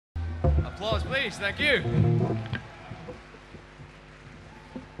applause, please. Thank you.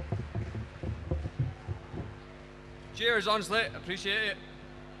 Cheers, honestly. Appreciate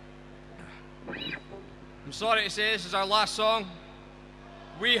it. I'm sorry to say this is our last song.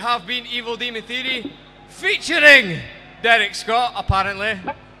 We have been Evil Demon Theory, featuring Derek Scott, apparently.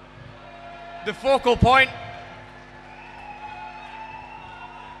 The focal point.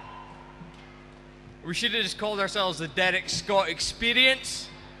 We should have just called ourselves the Derek Scott Experience.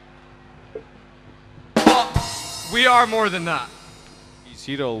 But we are more than that. He's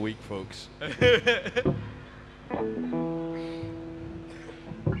here all week, folks.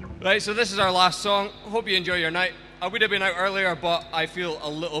 Right, so this is our last song. Hope you enjoy your night. I would have been out earlier, but I feel a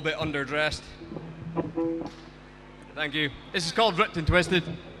little bit underdressed. Thank you. This is called Ripped and Twisted.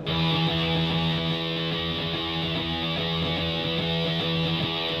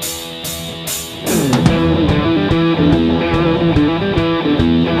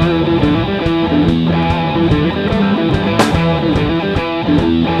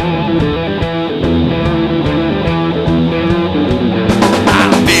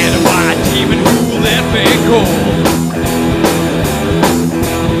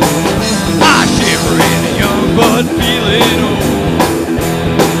 I shiver in a young but feeling old.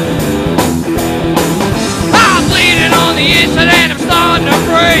 I'm bleeding on the inside and I'm starting to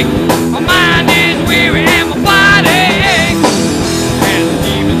break. My mind is weary and my body aches. And the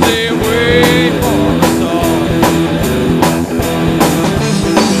demons they wait for us all.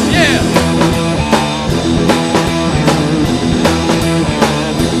 Yeah.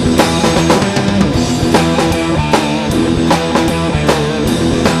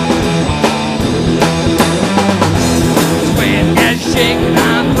 Shaking,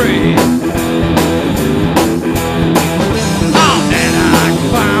 I'm free. Oh, then I can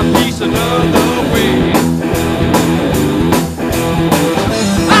find peace another way.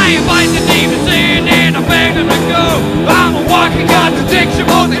 I invite the demons in and I beg them to go. I'm a walking contradiction,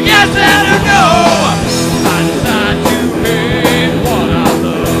 both a yes and a no. I decide to hate what I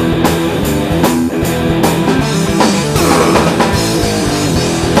love.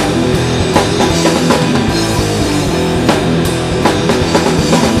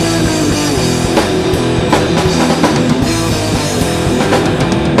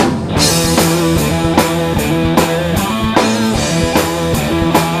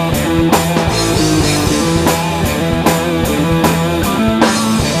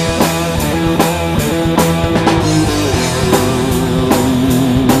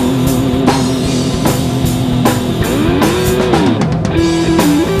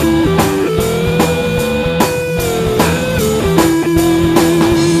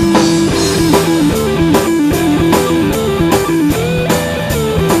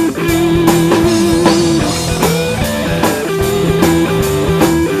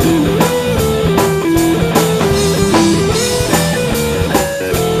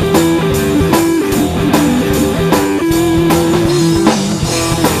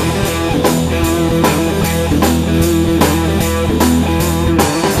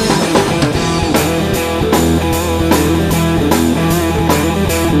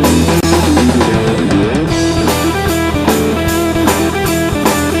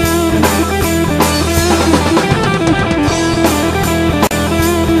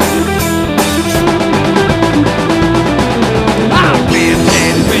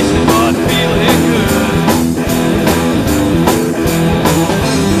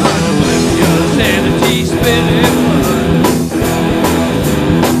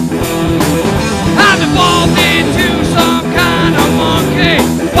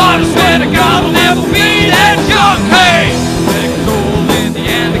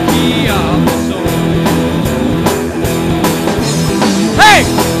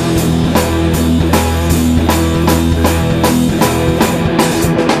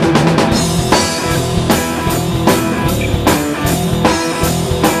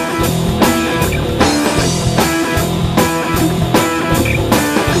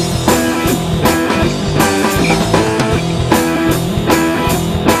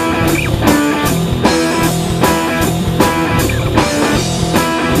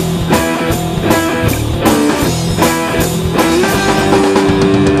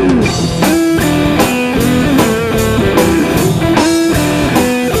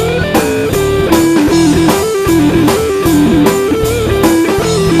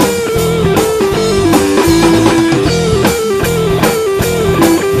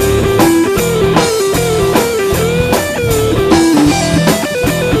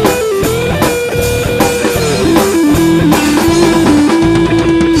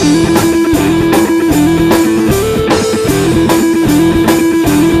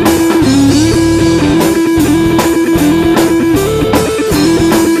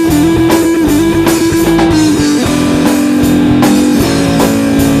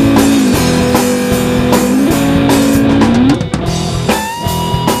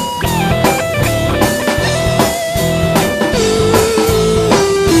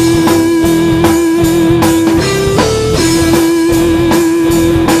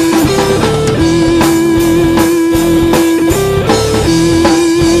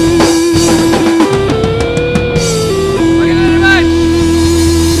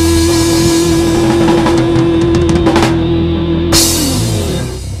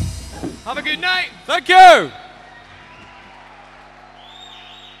 Thank you.